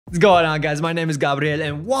What's going on, guys? My name is Gabriel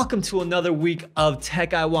and welcome to another week of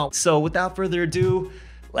Tech I Want. So without further ado,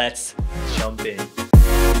 let's jump in.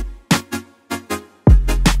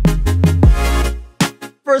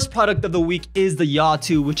 First product of the week is the Yaw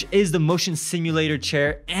 2, which is the motion simulator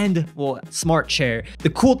chair and, well, smart chair. The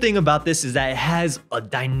cool thing about this is that it has a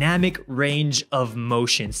dynamic range of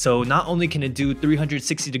motion. So not only can it do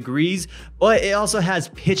 360 degrees, but it also has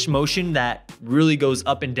pitch motion that really goes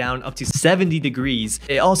up and down up to 70 degrees.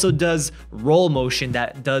 It also does roll motion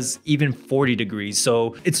that does even 40 degrees.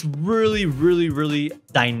 So it's really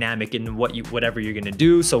dynamic in whatever you're gonna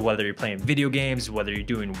do. So whether you're playing video games, whether you're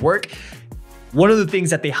doing work, one of the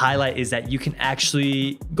things that they highlight is that you can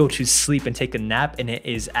actually go to sleep and take a nap, and it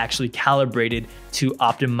is actually calibrated to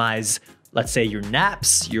optimize, let's say, your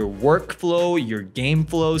naps, your workflow, your game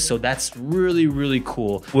flow. So that's really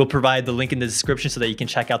cool. We'll provide the link in the description so that you can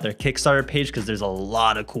check out their Kickstarter page, because there's a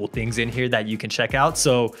lot of cool things in here that you can check out.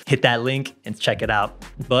 So hit that link and check it out.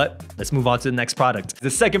 But let's move on to the next product. The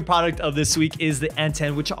second product of this week is the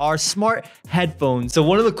Enten, which are smart headphones. So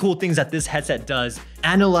one of the cool things that this headset does,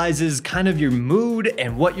 analyzes kind of your mood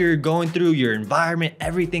and what you're going through, your environment,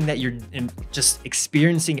 everything that you're just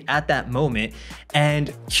experiencing at that moment,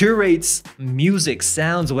 and curates music,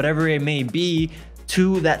 sounds, whatever it may be,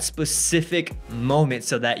 to that specific moment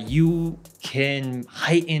so that you can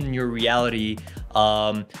heighten your reality.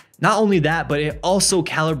 Not only that, but it also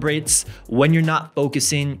calibrates when you're not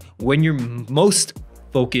focusing, when you're most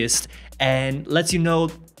focused, and lets you know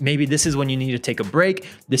maybe this is when you need to take a break.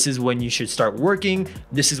 This is when you should start working.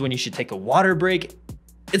 This is when you should take a water break.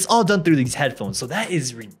 It's all done through these headphones. So that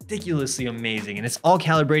is ridiculously amazing. And it's all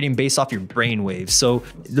calibrating based off your brain waves. So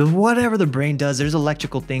whatever the brain does, there's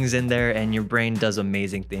electrical things in there and your brain does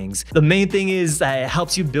amazing things. The main thing is that it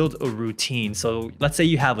helps you build a routine. So let's say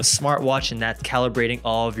you have a smartwatch and that's calibrating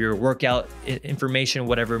all of your workout information,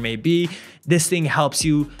 whatever it may be. This thing helps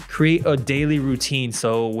you create a daily routine.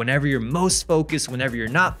 So whenever you're most focused, whenever you're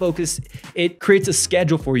not focused, it creates a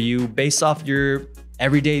schedule for you based off your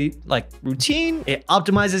everyday routine. It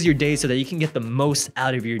optimizes your day so that you can get the most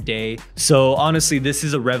out of your day. So honestly, this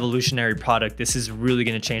is a revolutionary product. This is really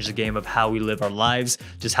gonna change the game of how we live our lives,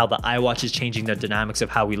 just how the iWatch is changing the dynamics of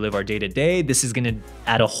how we live our day to day. This is gonna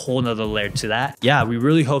add a whole nother layer to that. Yeah, we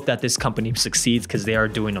really hope that this company succeeds because they are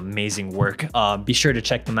doing amazing work. Be sure to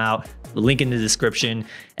check them out. The link in the description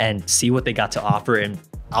and see what they got to offer. And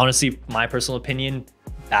honestly, my personal opinion,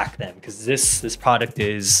 back them, because this product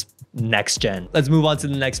is next gen. Let's move on to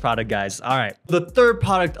the next product, guys. All right. The third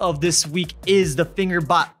product of this week is the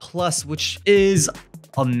Fingerbot Plus, which is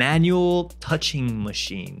a manual touching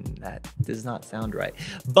machine. That does not sound right,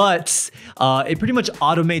 but it pretty much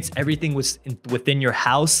automates everything within your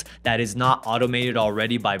house that is not automated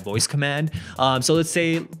already by voice command. So let's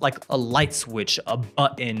say like a light switch, a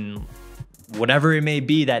button, whatever it may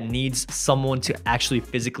be that needs someone to actually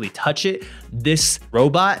physically touch it, this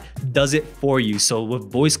robot does it for you. So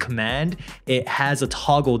with voice command, it has a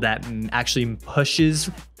toggle that actually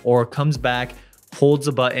pushes or comes back, holds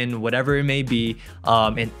a button, whatever it may be,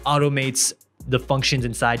 and automates the functions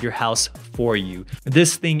inside your house for you.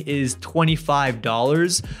 This thing is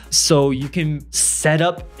 $25, so you can set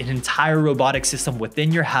up an entire robotic system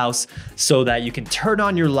within your house so that you can turn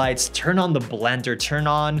on your lights, turn on the blender, turn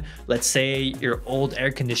on, let's say, your old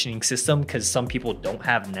air conditioning system, because some people don't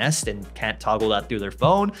have Nest and can't toggle that through their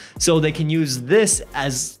phone. So they can use this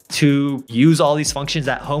as to use all these functions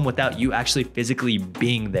at home without you actually physically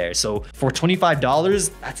being there. So for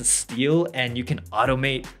 $25, that's a steal, and you can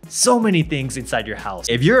automate so many things inside your house.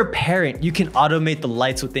 If you're a parent, you can automate the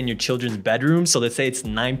lights within your children's bedroom. So let's say it's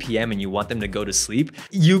 9 p.m. and you want them to go to sleep.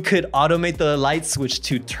 You could automate the light switch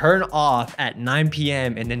to turn off at 9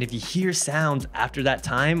 p.m. And then if you hear sounds after that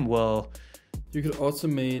time, well, you could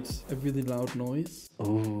automate a really loud noise.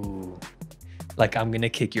 Ooh, like I'm gonna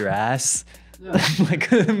kick your ass. Yeah. Like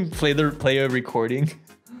play a recording.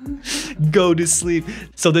 Go to sleep.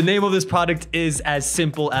 So the name of this product is as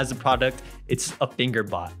simple as the product. It's a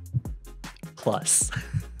Fingerbot Plus.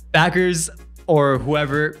 Backers or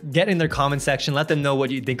whoever, get in their comment section. Let them know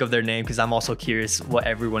what you think of their name, because I'm also curious what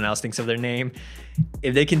everyone else thinks of their name.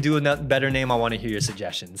 If they can do a better name, I want to hear your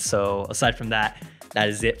suggestions. So aside from that, that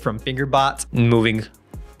is it from Fingerbot. Moving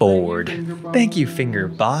forward. Thank you,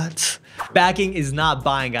 Fingerbot. Backing is not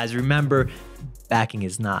buying, guys. Remember, backing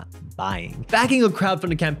is not buying. Backing a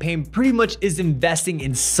crowdfunding campaign pretty much is investing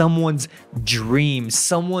in someone's dream,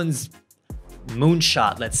 someone's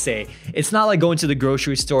moonshot, let's say. It's not like going to the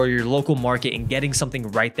grocery store or your local market and getting something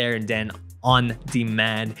right there and then on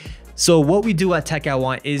demand. So what we do at Tech I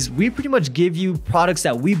Want is we pretty much give you products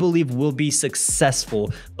that we believe will be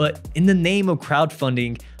successful, but in the name of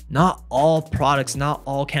crowdfunding, not all products, not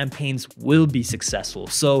all campaigns will be successful.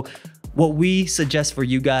 So what we suggest for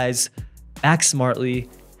you guys, act smartly,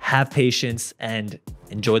 have patience, and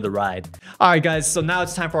enjoy the ride. All right, guys, so now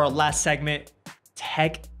it's time for our last segment,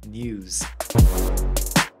 tech news.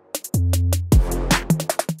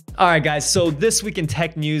 All right, guys, so this week in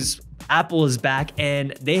tech news, Apple is back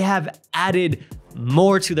and they have added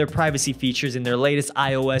more to their privacy features in their latest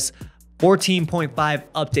iOS 14.5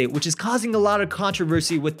 update, which is causing a lot of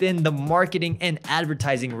controversy within the marketing and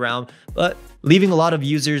advertising realm, but leaving a lot of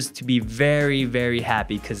users to be very, very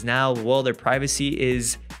happy because now, well, their privacy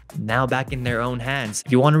is now back in their own hands.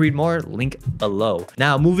 If you want to read more, link below.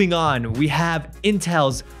 Now, moving on, we have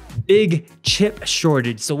Intel's big chip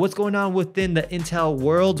shortage. So what's going on within the Intel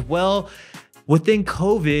world? Well, within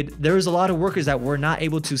COVID, there was a lot of workers that were not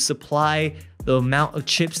able to supply the amount of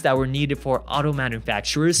chips that were needed for auto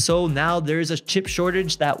manufacturers. So now there's a chip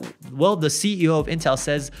shortage that, well, the CEO of Intel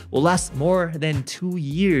says will last more than 2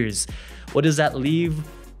 years. What does that leave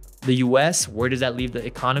the US? Where does that leave the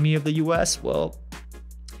economy of the US? Well,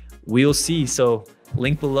 we'll see. So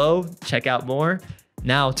link below, check out more.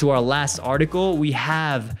 Now to our last article, we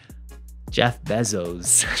have Jeff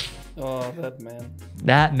Bezos. Oh, that man.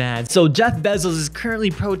 That man. So Jeff Bezos is currently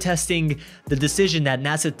protesting the decision that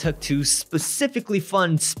NASA took to specifically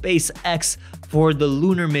fund SpaceX for the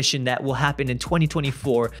lunar mission that will happen in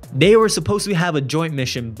 2024. They were supposed to have a joint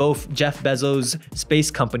mission, both Jeff Bezos' space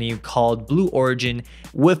company called Blue Origin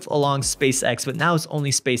with along SpaceX, but now it's only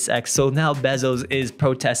SpaceX. So now Bezos is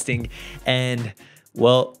protesting and,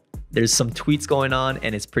 well, there's some tweets going on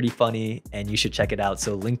and it's pretty funny and you should check it out.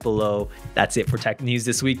 So link below. That's it for tech news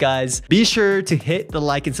this week, guys. Be sure to hit the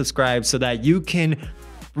like and subscribe so that you can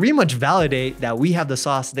pretty much validate that we have the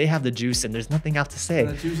sauce, they have the juice, and there's nothing else to say.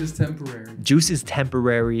 The juice is temporary. Juice is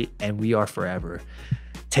temporary and we are forever.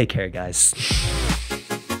 Take care, guys.